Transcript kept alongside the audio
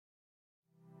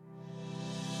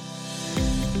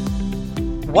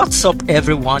What's up,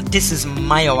 everyone? This is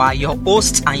Mayowa, your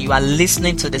host, and you are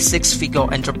listening to the Six Figure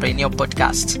Entrepreneur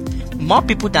Podcast. More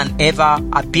people than ever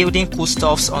are building cool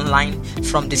stuffs online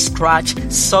from the scratch,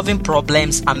 solving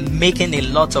problems, and making a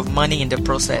lot of money in the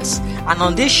process. And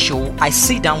on this show, I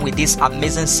sit down with these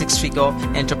amazing six-figure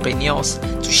entrepreneurs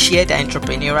to share their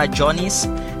entrepreneurial journeys,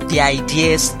 the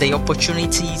ideas, the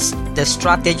opportunities, the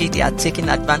strategy they are taking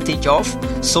advantage of,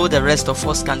 so the rest of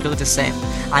us can do the same.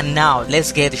 And now,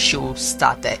 let's get the show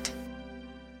started.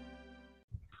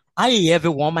 Hi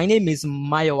everyone, my name is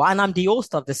Mayo and I'm the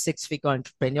host of the Six Figure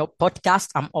Entrepreneur Podcast.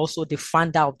 I'm also the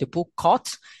founder of the Book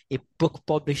Cut, a book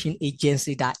publishing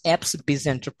agency that helps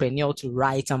business entrepreneurs to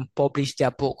write and publish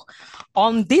their book.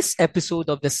 On this episode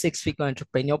of the Six Figure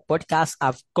Entrepreneur Podcast,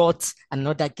 I've got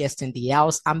another guest in the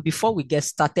house. And before we get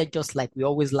started, just like we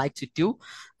always like to do,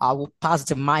 I will pass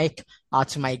the mic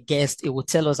to my guest. He will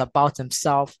tell us about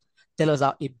himself, tell us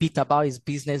a bit about his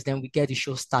business, then we get the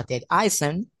show started. Hi,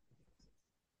 Sam.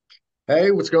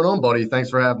 Hey, what's going on, buddy? Thanks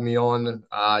for having me on.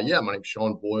 My name's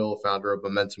Sean Boyle, founder of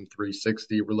Momentum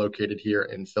 360. We're located here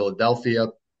in Philadelphia.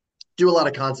 Do a lot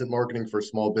of content marketing for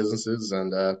small businesses,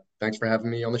 and thanks for having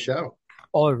me on the show.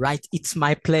 All right, it's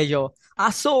my pleasure.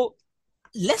 So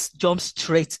let's jump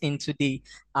straight into the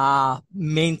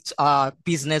main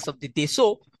business of the day.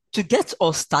 So to get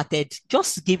us started,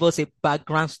 just give us a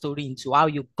background story into how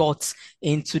you got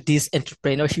into this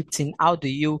entrepreneurship thing. How do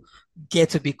you get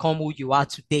to become who you are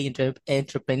today in the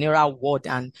entrepreneurial world,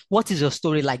 and what is your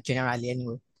story like generally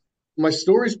anyway? My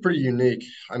story's pretty unique.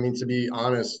 I mean, to be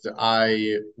honest,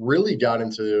 I really got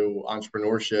into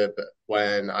entrepreneurship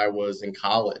when I was in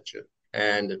college.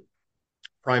 And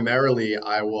primarily,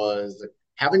 I was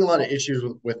having a lot of issues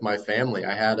with my family.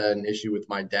 I had an issue with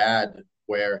my dad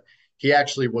where he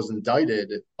actually was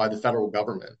indicted by the federal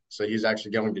government. So he's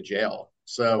actually going to jail.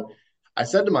 So I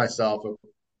said to myself,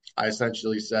 I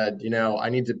essentially said, I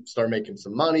need to start making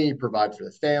some money, provide for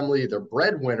the family. The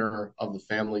breadwinner of the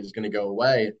family is going to go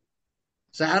away.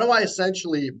 So how do I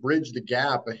essentially bridge the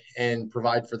gap and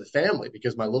provide for the family?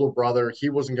 Because my little brother, he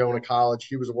wasn't going to college.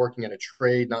 He was working at a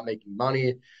trade, not making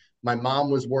money. My mom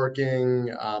was working.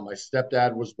 My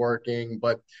stepdad was working,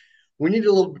 but we needed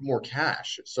a little bit more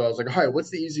cash. So I was like, all right,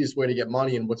 what's the easiest way to get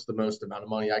money and what's the most amount of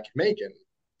money I can make? And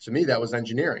to me, that was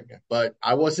engineering, but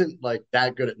I wasn't like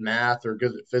that good at math or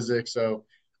good at physics. So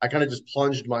I kind of just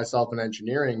plunged myself in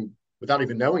engineering without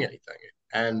even knowing anything.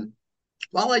 And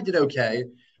while I did okay,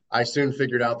 I soon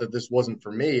figured out that this wasn't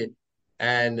for me.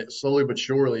 And slowly but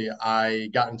surely, I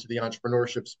got into the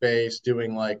entrepreneurship space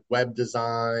doing like web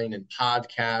design and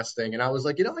podcasting. And I was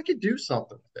like, I could do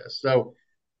something with this. So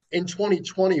in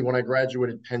 2020, when I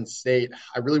graduated Penn State,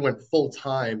 I really went full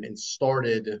time and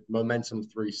started Momentum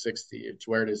 360. It's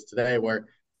where it is today, where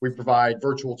we provide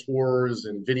virtual tours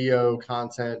and video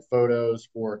content, photos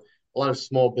for a lot of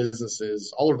small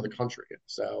businesses all over the country.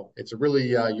 So it's a really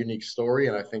unique story.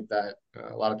 And I think that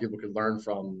a lot of people could learn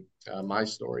from my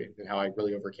story and how I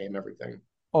really overcame everything.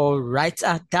 All right,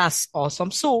 that's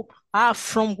awesome. So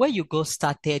from where you go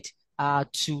started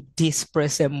to this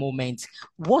present moment,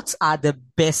 what are the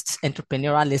best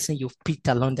entrepreneurial lessons you've picked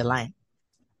along the line?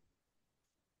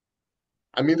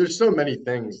 I mean, there's so many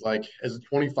things. Like as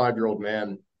a 25-year-old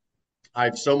man, I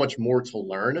have so much more to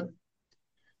learn.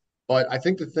 But I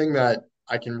think the thing that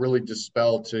I can really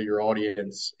dispel to your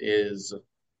audience is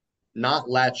not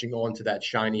latching on to that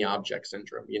shiny object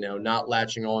syndrome, not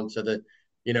latching on to the,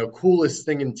 coolest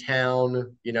thing in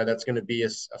town, that's going to be a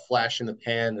flash in the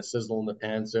pan, a sizzle in the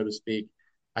pan, so to speak.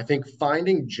 I think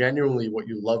finding genuinely what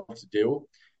you love to do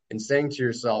and saying to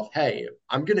yourself, hey,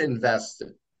 I'm going to invest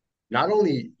not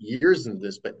only years into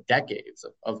this, but decades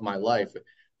of my life.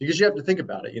 Because you have to think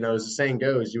about it. As the saying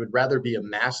goes, you would rather be a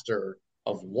master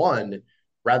of one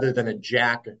rather than a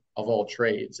jack of all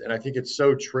trades. And I think it's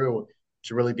so true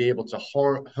to really be able to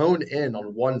hone in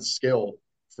on one skill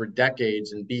for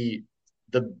decades and be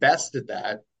the best at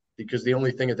that, because the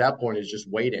only thing at that point is just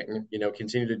waiting,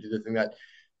 continue to do the thing that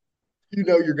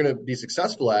you're going to be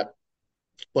successful at,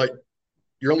 but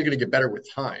you're only going to get better with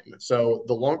time. So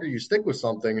the longer you stick with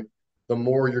something, the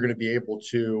more you're going to be able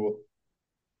to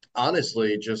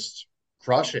honestly just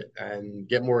crush it and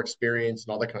get more experience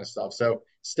and all that kind of stuff. So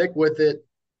stick with it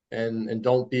and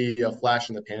don't be a flash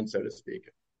in the pan, so to speak.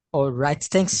 All right,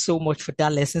 thanks so much for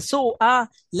that lesson. So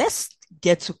let's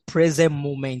get to present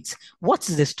moment. What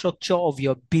is the structure of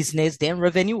your business? Then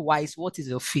revenue wise, what is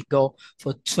your figure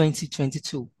for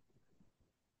 2022?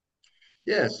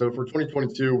 Yeah, so for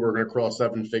 2022, we're going to cross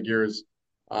seven figures.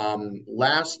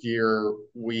 Last year,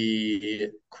 we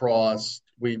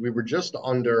were just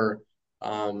under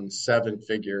seven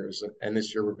figures, and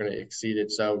this year we're going to exceed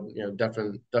it. So,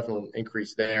 definitely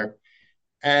increase there.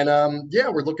 And yeah,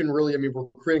 we're looking really, I mean, we're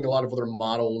creating a lot of other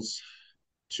models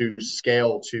to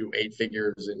scale to eight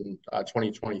figures in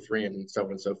 2023 and so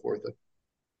on and so forth.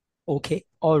 Okay,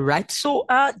 all right. So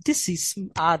this is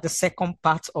the second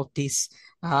part of this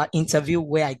interview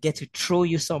where I get to throw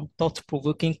you some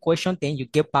thought-provoking questions, then you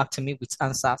get back to me with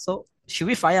answer. So should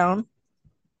we fire on?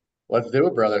 Let's do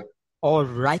it, brother. All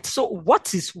right. So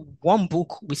what is one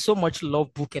book? We so much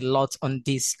love book a lot on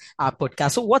this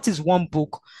podcast. So what is one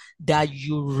book that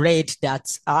you read that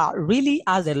really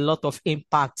has a lot of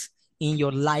impact in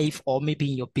your life or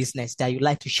maybe in your business that you'd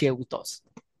like to share with us?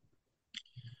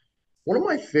 One of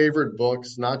my favorite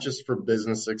books, not just for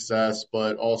business success,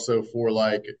 but also for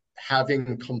like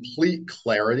having complete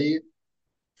clarity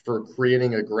for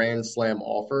creating a grand slam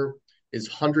offer is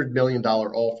 $100 million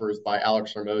offers by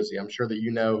Alex Hormozy. I'm sure that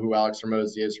you know who Alex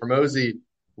Hormozy is. Hormozy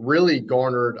really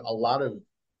garnered a lot of,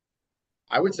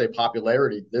 I would say,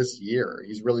 popularity this year.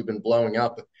 He's really been blowing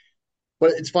up.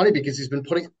 But it's funny because he's been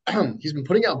putting he's been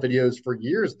putting out videos for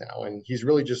years now, and he's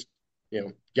really just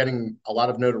getting a lot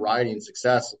of notoriety and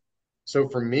success. So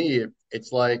for me,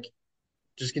 it's like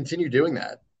just continue doing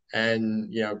that,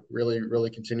 and really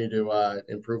continue to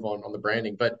improve on the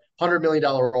branding. But $100 million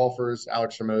offers,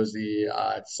 Alex Ramosi,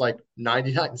 it's like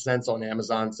 99 cents on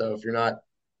Amazon. So if you're not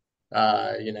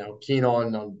keen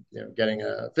on getting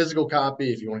a physical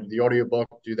copy, if you want to do the audiobook,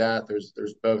 do that. There's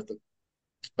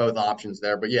both options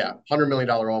there. But yeah, $100 million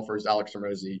offers, Alex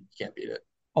Ramosi, you can't beat it.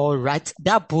 All right.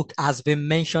 That book has been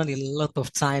mentioned a lot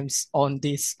of times on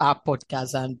this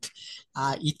podcast, and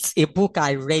it's a book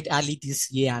I read early this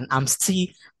year, and I'm still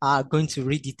going to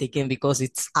read it again because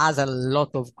it has a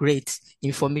lot of great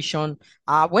information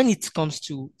when it comes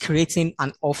to creating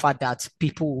an offer that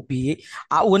people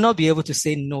will not be able to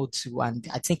say no to. And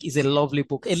I think it's a lovely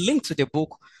book. A link to the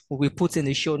book will be put in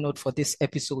the show note for this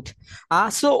episode.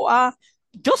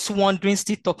 Just wondering,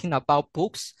 still talking about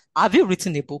books, have you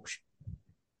written a book?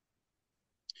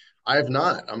 I have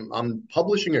not. I'm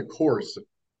publishing a course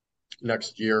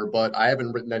next year, but I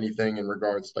haven't written anything in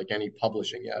regards to like any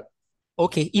publishing yet.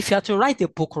 Okay, if you had to write a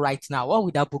book right now, what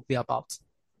would that book be about?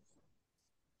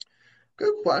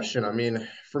 Good question. I mean,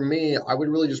 for me, I would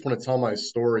really just want to tell my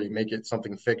story, make it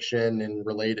something fiction and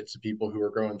relate it to people who are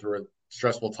going through a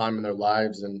stressful time in their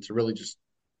lives and to really just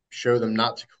show them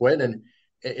not to quit. And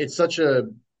it's such a,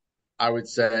 I would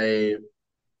say,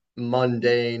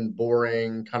 mundane,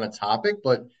 boring kind of topic,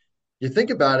 but you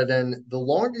think about it, and the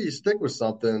longer you stick with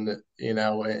something,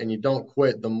 and you don't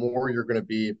quit, the more you're going to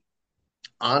be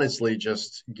honestly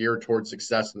just geared towards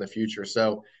success in the future.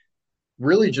 So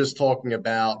really just talking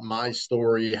about my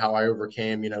story, how I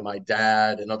overcame, my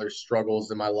dad and other struggles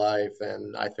in my life.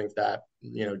 And I think that,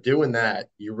 doing that,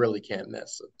 you really can't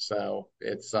miss it. So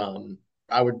it's,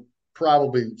 I would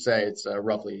probably say it's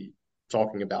roughly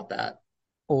talking about that.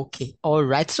 Okay, all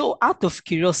right. So, out of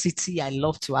curiosity, I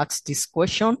love to ask this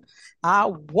question.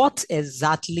 What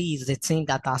exactly is the thing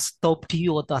that has stopped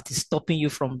you or that is stopping you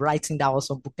from writing that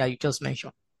awesome book that you just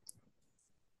mentioned?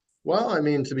 Well, I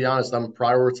mean, to be honest, I'm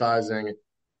prioritizing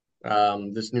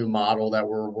this new model that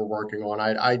we're working on.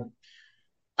 I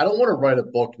don't want to write a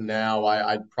book now.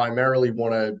 I primarily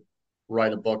want to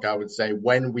write a book, I would say,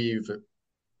 when we've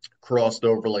crossed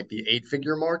over like the eight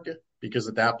figure market, because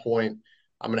at that point,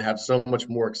 I'm going to have so much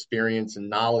more experience and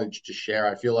knowledge to share.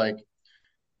 I feel like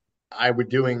I would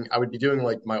be doing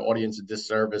like my audience a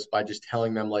disservice by just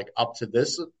telling them like up to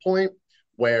this point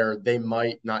where they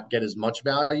might not get as much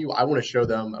value. I want to show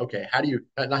them, okay, how do you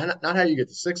not how you get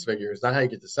to six figures, not how you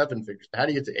get to seven figures, but how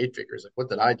do you get to eight figures? Like what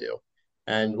did I do?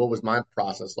 And what was my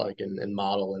process like in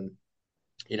model? And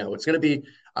it's going to be,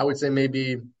 I would say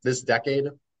maybe this decade,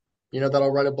 that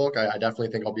I'll write a book. I definitely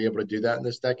think I'll be able to do that in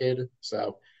this decade.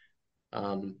 So,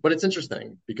 but it's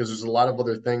interesting because there's a lot of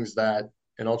other things that,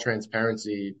 in all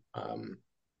transparency,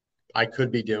 I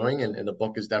could be doing, and the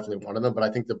book is definitely one of them. But I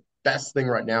think the best thing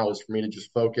right now is for me to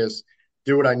just focus,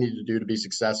 do what I need to do to be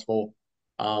successful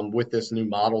with this new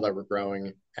model that we're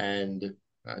growing, and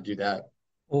do that.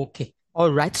 Okay,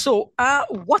 all right. So,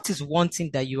 what is one thing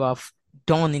that you have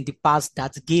done in the past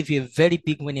that gave you a very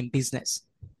big win in business?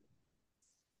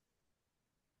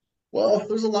 Well,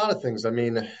 there's a lot of things. I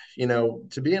mean,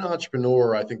 to be an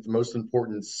entrepreneur, I think the most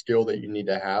important skill that you need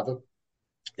to have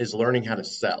is learning how to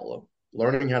sell.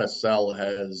 Learning how to sell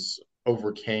has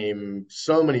overcame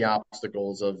so many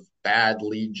obstacles of bad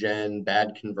lead gen,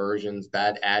 bad conversions,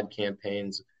 bad ad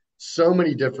campaigns, so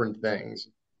many different things.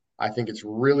 I think it's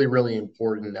really, really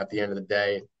important at the end of the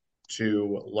day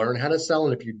to learn how to sell.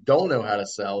 And if you don't know how to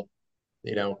sell,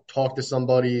 talk to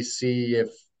somebody, see if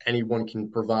anyone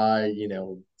can provide,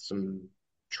 some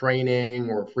training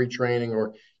or free training,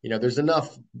 or, there's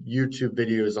enough YouTube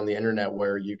videos on the internet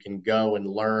where you can go and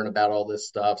learn about all this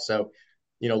stuff. So,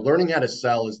 learning how to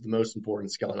sell is the most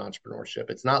important skill in entrepreneurship.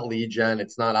 It's not lead gen,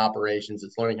 it's not operations,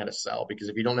 it's learning how to sell. Because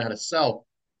if you don't know how to sell,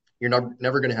 you're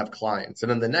never going to have clients.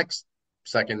 And then the next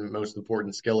second most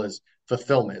important skill is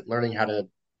fulfillment, learning how to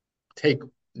take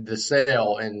the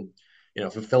sale and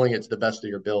fulfilling it to the best of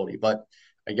your ability. But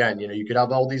again, you could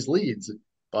have all these leads,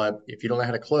 but if you don't know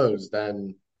how to close,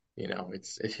 then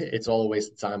it's all a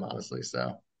waste of time, honestly.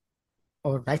 So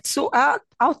All right. So,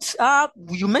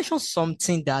 you mentioned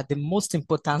something that the most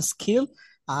important skill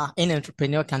an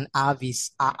entrepreneur can have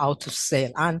is how to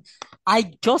sell. And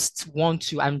I'm just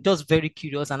very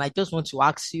curious, and I just want to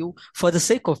ask you, for the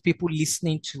sake of people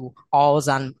listening to us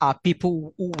and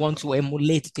people who want to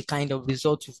emulate the kind of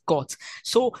results you've got.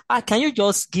 So, can you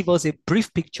just give us a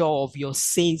brief picture of your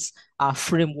sales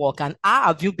framework, and how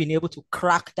have you been able to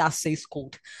crack that sales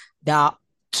code that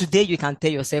today you can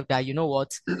tell yourself that, you know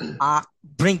what,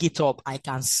 bring it up. I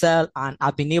can sell, and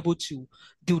I've been able to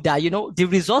do that. The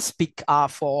results speak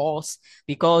for us,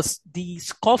 because the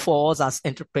score for us as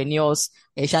entrepreneurs,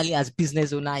 especially as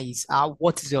business owners, is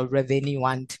what is your revenue,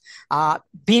 and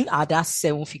being at that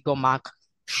seven-figure mark.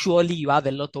 Surely you have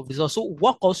a lot of results. So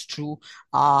walk us through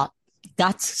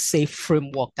that safe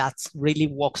framework that really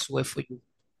works well for you.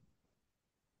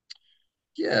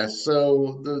 yeah,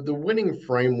 so the winning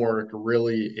framework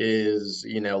really is,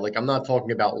 like, I'm not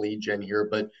talking about lead gen here,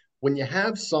 but when you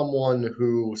have someone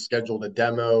who scheduled a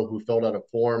demo, who filled out a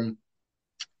form,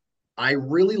 I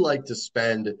really like to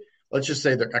spend, let's just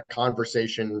say that a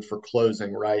conversation for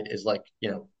closing, right, is like,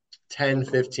 10,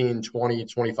 15, 20,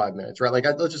 25 minutes, right? Like,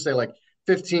 let's just say like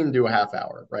 15 to a half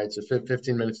hour, right? So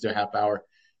 15 minutes to a half hour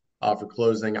for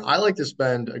closing. I like to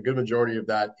spend a good majority of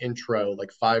that intro,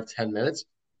 like 5, 10 minutes,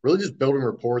 really just building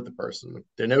rapport with the person.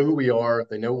 They know who we are,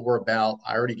 they know what we're about.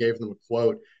 I already gave them a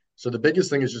quote. So the biggest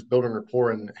thing is just building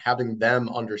rapport and having them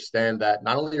understand that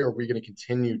not only are we going to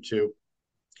continue to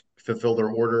fulfill their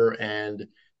order, and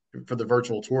for the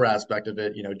virtual tour aspect of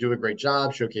it, do a great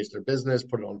job, showcase their business,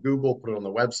 put it on Google, put it on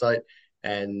the website,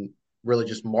 and really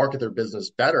just market their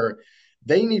business better.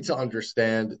 They need to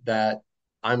understand that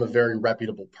I'm a very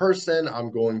reputable person. I'm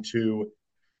going to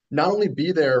not only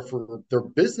be there for their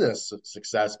business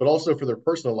success, but also for their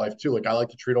personal life too. Like, I like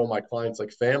to treat all my clients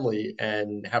like family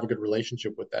and have a good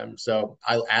relationship with them. So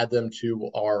I'll add them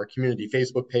to our community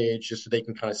Facebook page just so they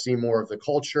can kind of see more of the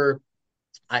culture.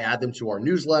 I add them to our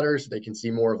newsletter so they can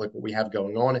see more of like what we have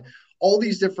going on. All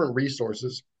these different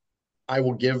resources I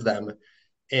will give them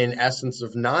in essence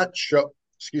of not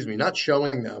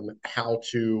showing them how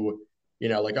to,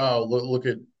 like, oh, look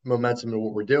at momentum and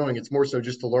what we're doing. It's more so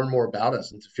just to learn more about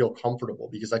us and to feel comfortable,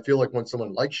 because I feel like when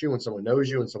someone likes you, when someone knows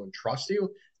you, and someone trusts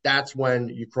you, that's when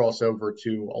you cross over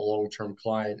to a long-term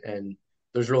client, and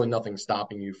there's really nothing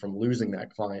stopping you from losing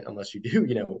that client unless you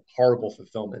do, horrible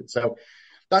fulfillment. So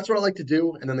that's what I like to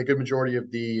do. And then the good majority of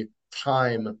the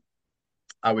time,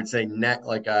 I would say net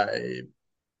like the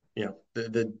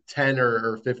 10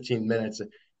 or 15 minutes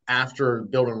after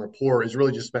building rapport is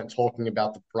really just spent talking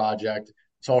about the project,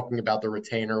 talking about the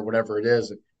retainer, whatever it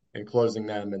is, and closing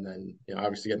them, and then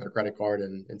obviously getting their credit card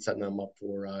and setting them up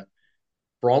for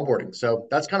onboarding. So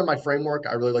that's kind of my framework.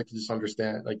 I really like to just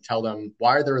understand, like, tell them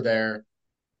why they're there,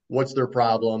 what's their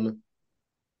problem,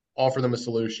 offer them a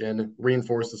solution,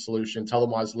 reinforce the solution, tell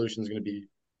them why the solution is going to be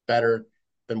better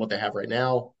than what they have right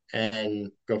now,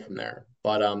 and go from there.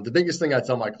 But the biggest thing I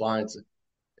tell my clients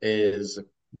is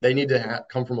they need to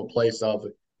come from a place of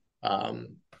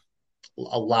um,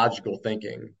 a logical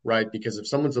thinking, right? Because if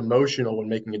someone's emotional when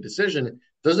making a decision, it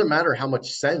doesn't matter how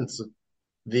much sense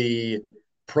the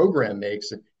program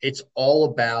makes. It's all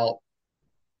about,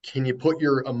 can you put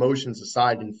your emotions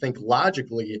aside and think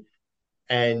logically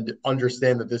and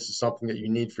understand that this is something that you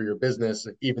need for your business,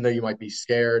 even though you might be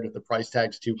scared if the price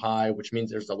tag's too high, which means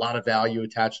there's a lot of value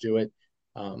attached to it.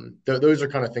 Those are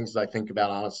kind of things that I think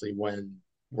about, honestly, when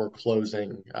we're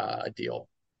closing a deal.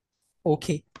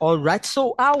 Okay, all right.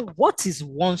 So, what is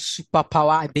one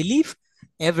superpower? I believe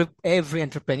every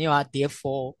entrepreneur out there,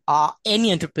 for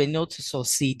any entrepreneur to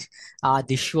succeed,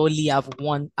 they surely have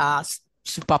one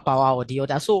superpower or the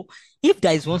other. So, if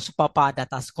there is one superpower that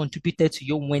has contributed to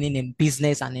you winning in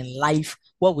business and in life,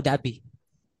 what would that be?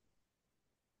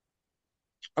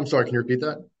 I'm sorry, can you repeat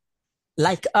that?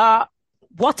 Like,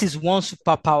 what is one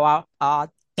superpower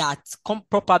that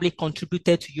probably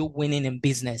contributed to you winning in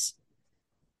business?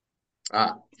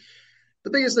 Ah, the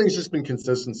biggest thing has just been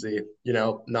consistency,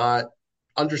 not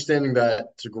understanding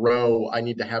that to grow, I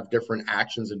need to have different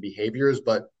actions and behaviors,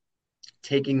 but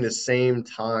taking the same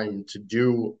time to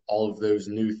do all of those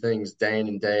new things day in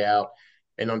and day out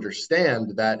and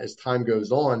understand that as time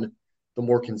goes on, the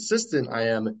more consistent I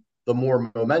am, the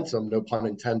more momentum, no pun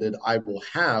intended, I will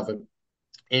have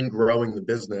in growing the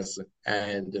business.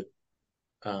 And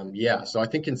yeah, so I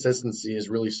think consistency has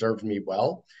really served me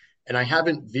well. And I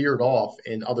haven't veered off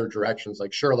in other directions.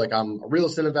 Like, sure, like I'm a real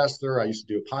estate investor. I used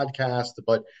to do a podcast,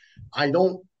 but I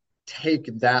don't I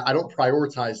don't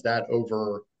prioritize that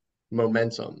over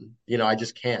momentum. I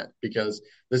just can't because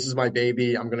this is my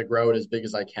baby. I'm going to grow it as big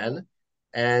as I can.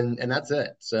 And that's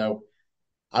it. So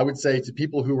I would say to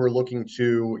people who are looking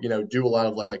to, do a lot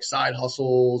of like side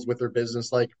hustles with their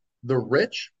business, like the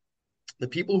rich, the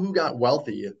people who got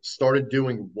wealthy started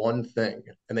doing one thing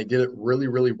and they did it really,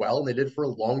 really well. And they did it for a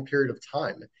long period of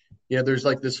time. There's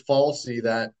like this fallacy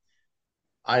that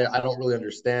I don't really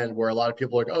understand where a lot of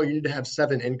people are like, oh, you need to have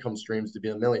seven income streams to be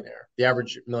a millionaire. The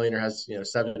average millionaire has,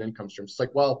 seven income streams. It's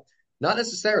like, well, not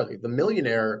necessarily. The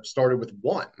millionaire started with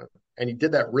one and he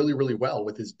did that really, really well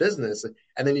with his business.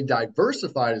 And then he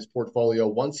diversified his portfolio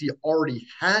once he already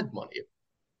had money.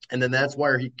 And then that's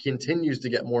why he continues to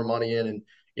get more money in and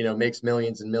makes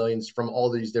millions and millions from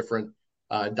all these different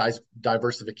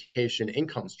diversification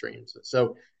income streams.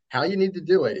 So how you need to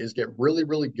do it is get really,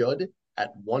 really good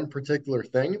at one particular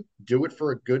thing, do it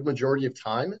for a good majority of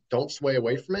time, don't sway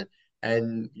away from it,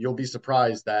 and you'll be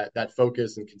surprised that that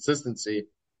focus and consistency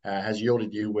has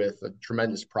yielded you with a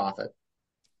tremendous profit.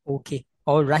 Okay.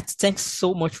 All right. Thanks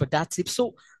so much for that tip.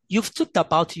 So you've talked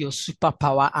about your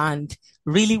superpower, and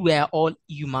really we're all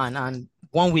human, and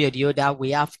one way or the other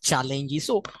we have challenges.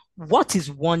 So what is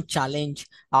one challenge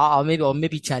or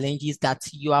maybe challenges that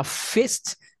you have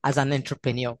faced as an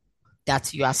entrepreneur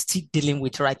that you are still dealing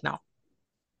with right now?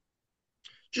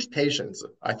 Just patience.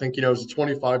 I think, as a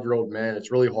 25-year-old man,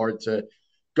 it's really hard to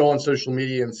go on social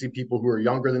media and see people who are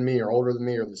younger than me or older than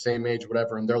me or the same age,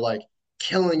 whatever, and they're like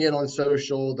killing it on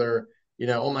social. They're,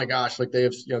 oh my gosh, like they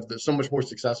have, they're so much more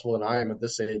successful than I am at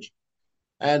this age.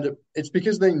 And it's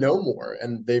because they know more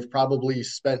and they've probably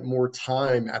spent more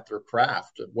time at their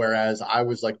craft. Whereas I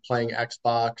was like playing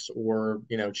Xbox or,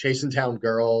 chasing down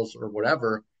girls or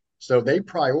whatever. So they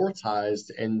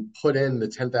prioritized and put in the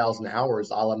 10,000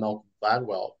 hours a la Malcolm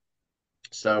Gladwell.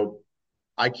 So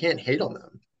I can't hate on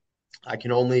them. I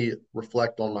can only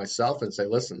reflect on myself and say,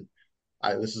 listen,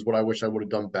 this is what I wish I would have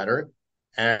done better.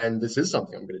 And this is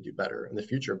something I'm going to do better in the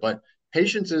future. But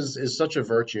patience is such a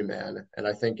virtue, man. And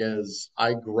I think as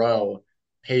I grow,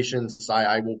 patience,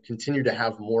 I will continue to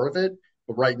have more of it.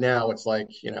 But right now, it's like,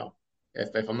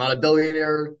 if I'm not a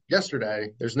billionaire yesterday,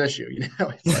 there's an issue.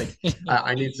 It's like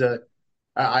I need to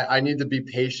I need to be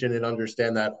patient and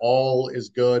understand that all is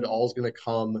good, all is going to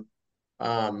come.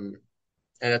 Um,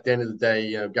 and at the end of the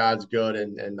day, God's good,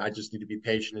 and I just need to be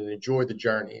patient and enjoy the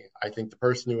journey. I think the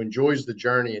person who enjoys the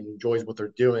journey and enjoys what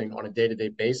they're doing on a day-to-day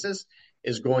basis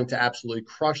is going to absolutely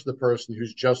crush the person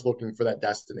who's just looking for that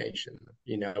destination,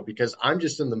 because I'm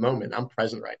just in the moment. I'm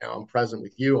present right now. I'm present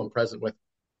with you. I'm present with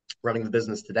running the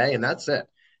business today, and that's it.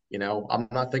 I'm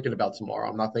not thinking about tomorrow.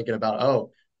 I'm not thinking about,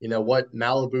 oh, what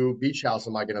Malibu beach house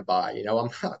am I going to buy? I'm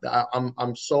not,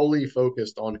 I'm solely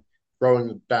focused on growing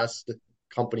the best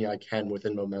company I can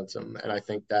within momentum. And I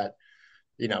think that,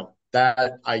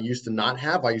 that I used to not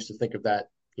have. I used to think of that,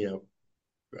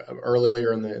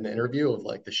 earlier in the interview of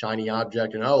like the shiny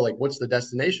object and, oh, like what's the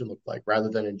destination look like rather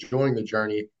than enjoying the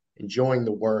journey, enjoying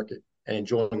the work and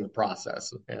enjoying the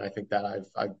process. And I think that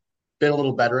I've been a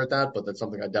little better at that, but that's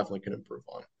something I definitely can improve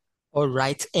on. All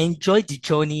right. Enjoy the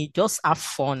journey. Just have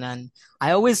fun. And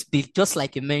I always be just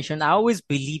like you mentioned, I always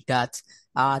believe that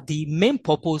the main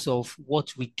purpose of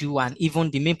what we do and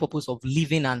even the main purpose of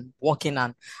living and working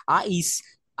and is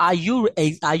are you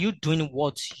doing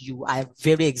what you are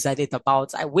very excited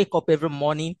about? I wake up every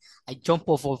morning, I jump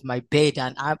off of my bed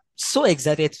and I'm so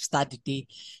excited to start the day.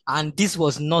 And this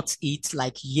was not it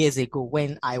like years ago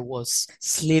when I was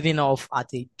slaving off at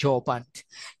a job. And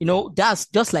that's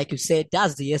just like you said,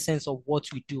 that's the essence of what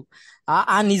we do.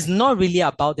 And it's not really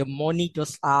about the money,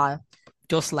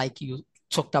 just like you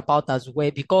talked about as well,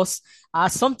 because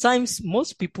sometimes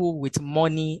most people with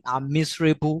money are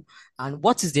miserable. And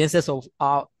what is the essence of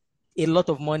a lot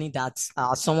of money that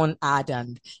someone had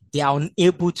and they are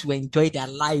unable to enjoy their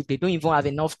life? They don't even have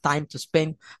enough time to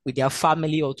spend with their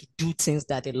family or to do things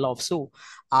that they love. So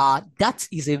that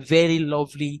is a very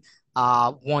lovely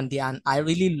one day. And I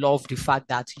really love the fact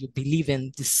that you believe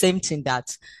in the same thing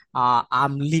that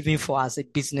I'm living for as a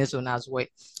business owner as well.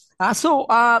 So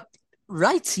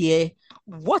right here,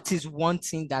 what is one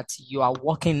thing that you are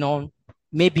working on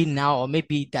maybe now or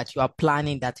maybe that you are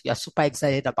planning that you are super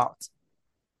excited about?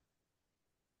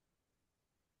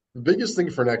 The biggest thing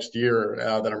for next year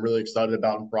that I'm really excited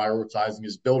about and prioritizing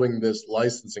is building this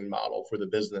licensing model for the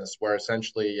business, where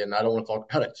essentially, and I don't want to talk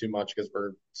about it too much because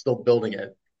we're still building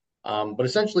it, but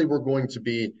essentially, we're going to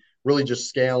be really just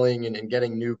scaling and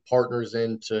getting new partners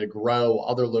in to grow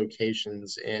other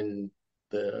locations in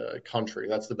the country.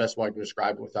 That's the best way I can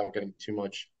describe it without getting too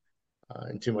much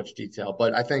in too much detail.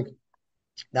 But I think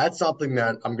that's something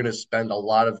that I'm going to spend a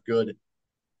lot of good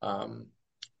um,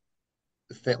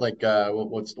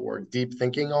 what's the word, deep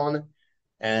thinking on,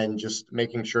 and just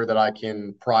making sure that I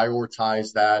can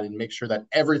prioritize that and make sure that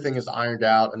everything is ironed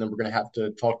out. And then we're going to have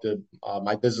to talk to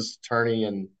my business attorney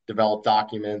and develop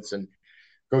documents and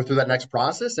go through that next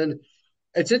process. And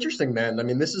it's interesting, man. I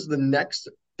mean, this is the next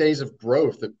phase of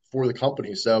growth for the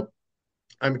company. So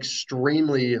I'm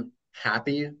extremely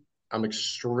happy. I'm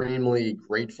extremely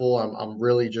grateful. I'm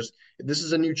really just, this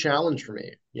is a new challenge for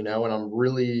me, and I'm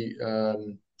really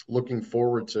looking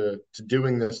forward to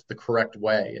doing this the correct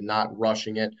way and not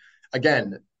rushing it.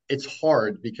 Again, it's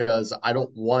hard because I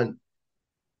don't want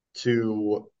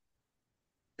to,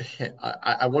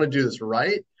 I want to do this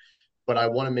right, but I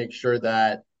want to make sure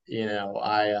that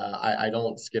I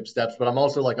don't skip steps. But I'm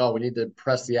also like, oh, we need to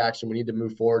press the action. We need to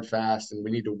move forward fast, and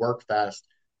we need to work fast.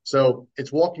 So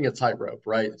it's walking a tightrope,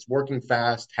 right? It's working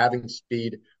fast, having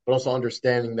speed, but also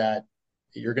understanding that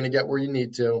you're going to get where you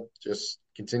need to. Just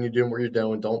continue doing what you're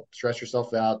doing. Don't stress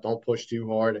yourself out. Don't push too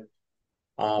hard.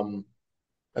 Um,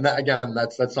 and that again,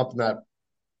 that's something that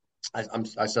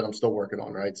I said I'm still working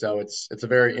on, right? So it's a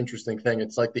very interesting thing.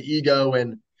 It's like the ego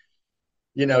and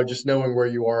just knowing where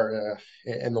you are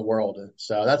in the world.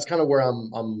 So that's kind of where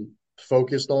I'm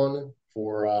focused on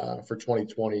for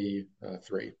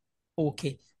 2023.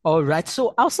 Okay. All right.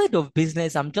 So outside of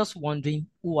business, I'm just wondering,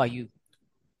 who are you?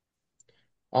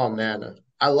 Oh man,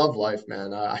 I love life,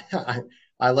 man.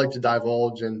 I like to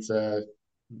divulge into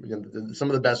some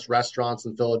of the best restaurants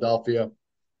in Philadelphia.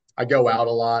 I go out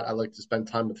a lot. I like to spend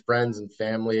time with friends and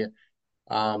family.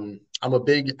 I'm a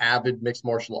big avid mixed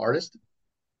martial artist.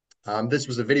 This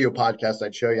was a video podcast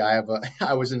I'd show you.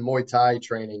 I was in Muay Thai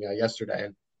training yesterday,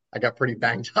 and I got pretty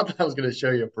banged up. I was going to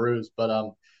show you a bruise,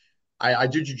 but I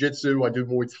do jujitsu, I do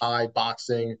Muay Thai,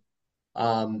 boxing.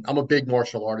 I'm a big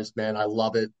martial artist, man. I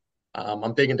love it.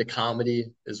 I'm big into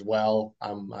comedy as well.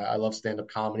 I love stand-up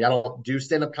comedy. I don't do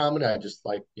stand-up comedy. I just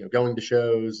like going to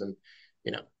shows and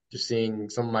you know just seeing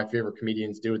some of my favorite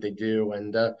comedians do what they do,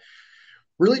 and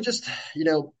really just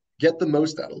get the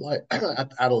most out of life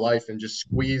out of life and just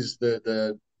squeeze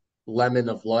the lemon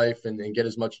of life and get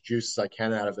as much juice as I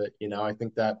can out of it. I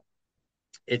think that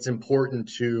it's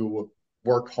important to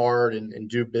work hard and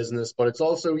do business, but it's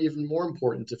also even more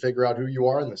important to figure out who you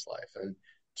are in this life and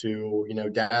to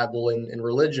dabble in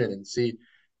religion and see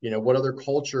what other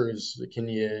cultures can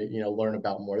you learn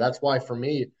about more. That's why for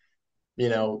me,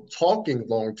 talking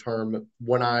long term,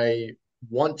 when I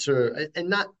want to, and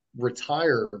not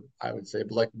retire, I would say,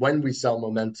 but like when we sell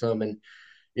momentum and,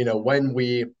 when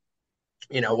we,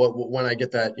 when I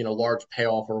get that, large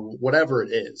payoff or whatever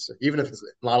it is, even if it's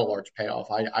not a large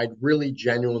payoff, I'd really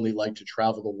genuinely like to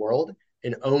travel the world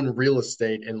and own real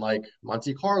estate in like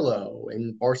Monte Carlo,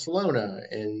 in Barcelona,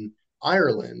 in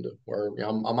Ireland, where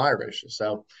I'm Irish.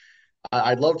 So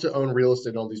I'd love to own real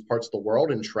estate in all these parts of the world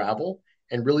and travel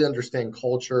and really understand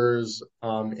cultures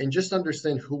and just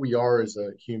understand who we are as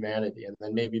a humanity, and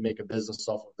then maybe make a business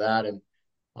off of that. And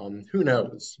who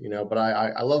knows, but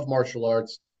I love martial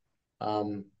arts.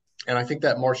 Um, and I think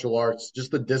that martial arts, just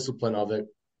the discipline of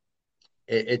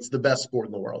it's the best sport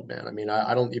in the world, man. I mean,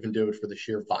 I don't even do it for the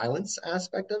sheer violence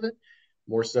aspect of it,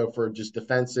 more so for just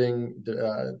defense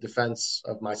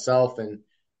of myself and,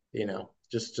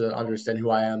 just to understand who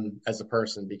I am as a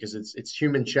person, because it's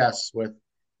human chess with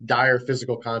dire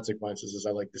physical consequences, as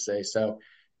I like to say. So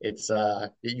it's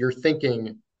you're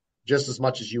thinking just as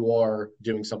much as you are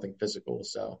doing something physical.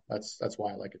 So that's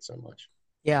why I like it so much.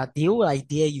 Yeah, the whole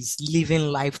idea is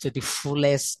living life to the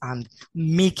fullest and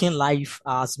making life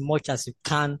as much as you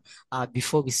can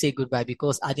before we say goodbye.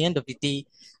 Because at the end of the day,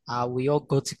 we all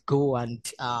got to go, and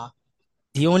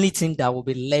the only thing that will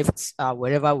be left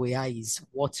wherever we are is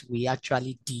what we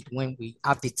actually did when we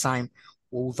have the time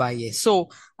over here. So,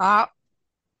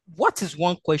 what is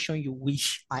one question you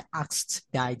wish I asked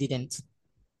that I didn't?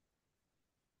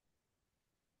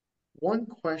 One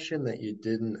question that you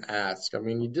didn't ask. I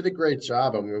mean, you did a great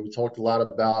job. I mean, we talked a lot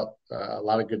about a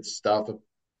lot of good stuff.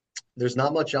 There's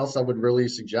not much else I would really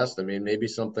suggest. I mean, maybe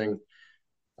something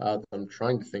that I'm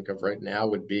trying to think of right now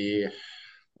would be,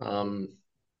 um,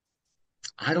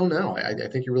 I don't know. I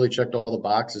think you really checked all the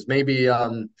boxes. Maybe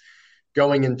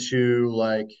going into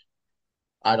like,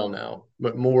 I don't know,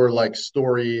 but more like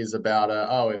stories about,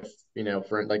 oh, if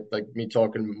for like me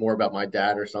talking more about my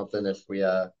dad or something if we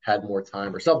had more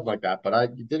time or something like that.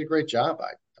 But you did a great job.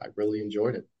 I really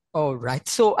enjoyed it. All right.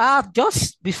 So,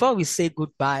 just before we say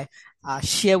goodbye,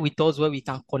 share with us where we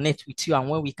can connect with you and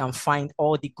where we can find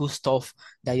all the good stuff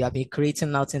that you have been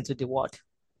creating out into the world.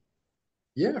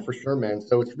 Yeah, for sure, man.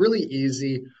 So it's really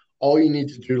easy. All you need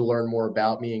to do to learn more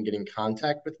about me and get in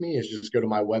contact with me is just go to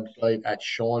my website at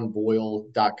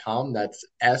seanboyle.com. That's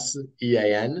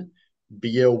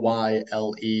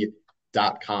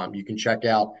SeanBoyle.com. You can check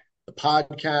out the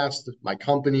podcast, my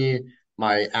company,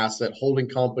 my asset holding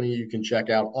company. You can check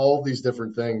out all of these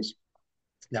different things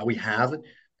that we have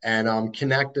and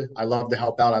connect. I love to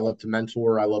help out. I love to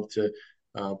mentor. I love to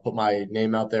put my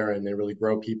name out there and then really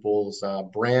grow people's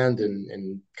brand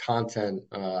and content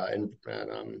and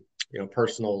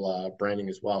personal branding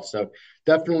as well. So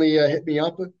definitely hit me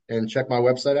up and check my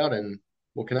website out and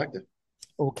we'll connect it.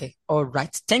 Okay. All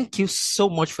right. Thank you so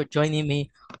much for joining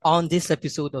me on this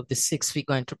episode of the Six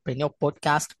Figure Entrepreneur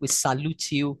Podcast. We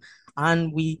salute you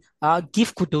and we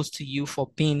give kudos to you for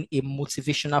being a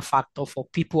motivational factor for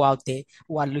people out there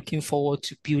who are looking forward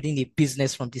to building a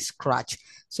business from the scratch.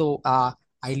 So I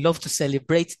love to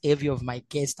celebrate every of my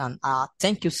guests and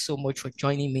thank you so much for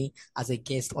joining me as a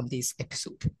guest on this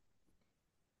episode.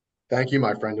 Thank you,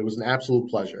 my friend. It was an absolute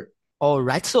pleasure. All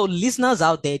right. So listeners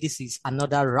out there, this is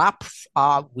another wrap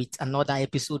with another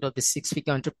episode of the Six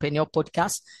Figure Entrepreneur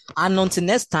Podcast. And until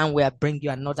next time, where I bring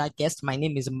you another guest, my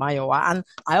name is Mayowa. And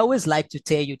I always like to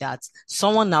tell you that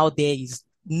someone out there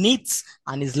needs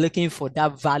and is looking for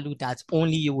that value that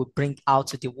only you will bring out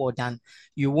to the world, and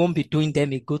you won't be doing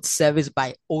them a good service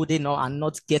by holding on and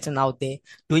not getting out there,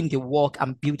 doing the work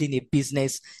and building a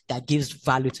business that gives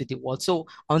value to the world. So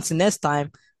until next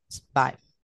time, bye.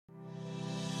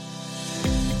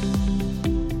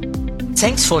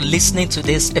 Thanks for listening to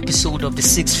this episode of the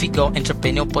Six Figure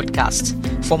Entrepreneur Podcast.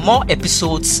 For more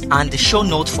episodes and the show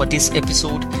notes for this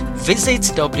episode, visit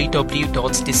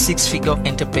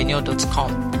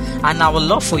www.thesixfigureentrepreneur.com. And I would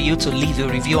love for you to leave a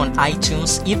review on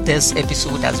iTunes if this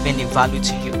episode has been of value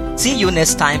to you. See you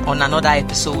next time on another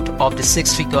episode of the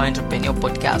Six Figure Entrepreneur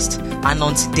Podcast. And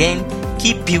until then,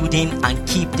 keep building and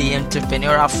keep the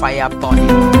entrepreneurial fire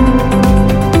burning.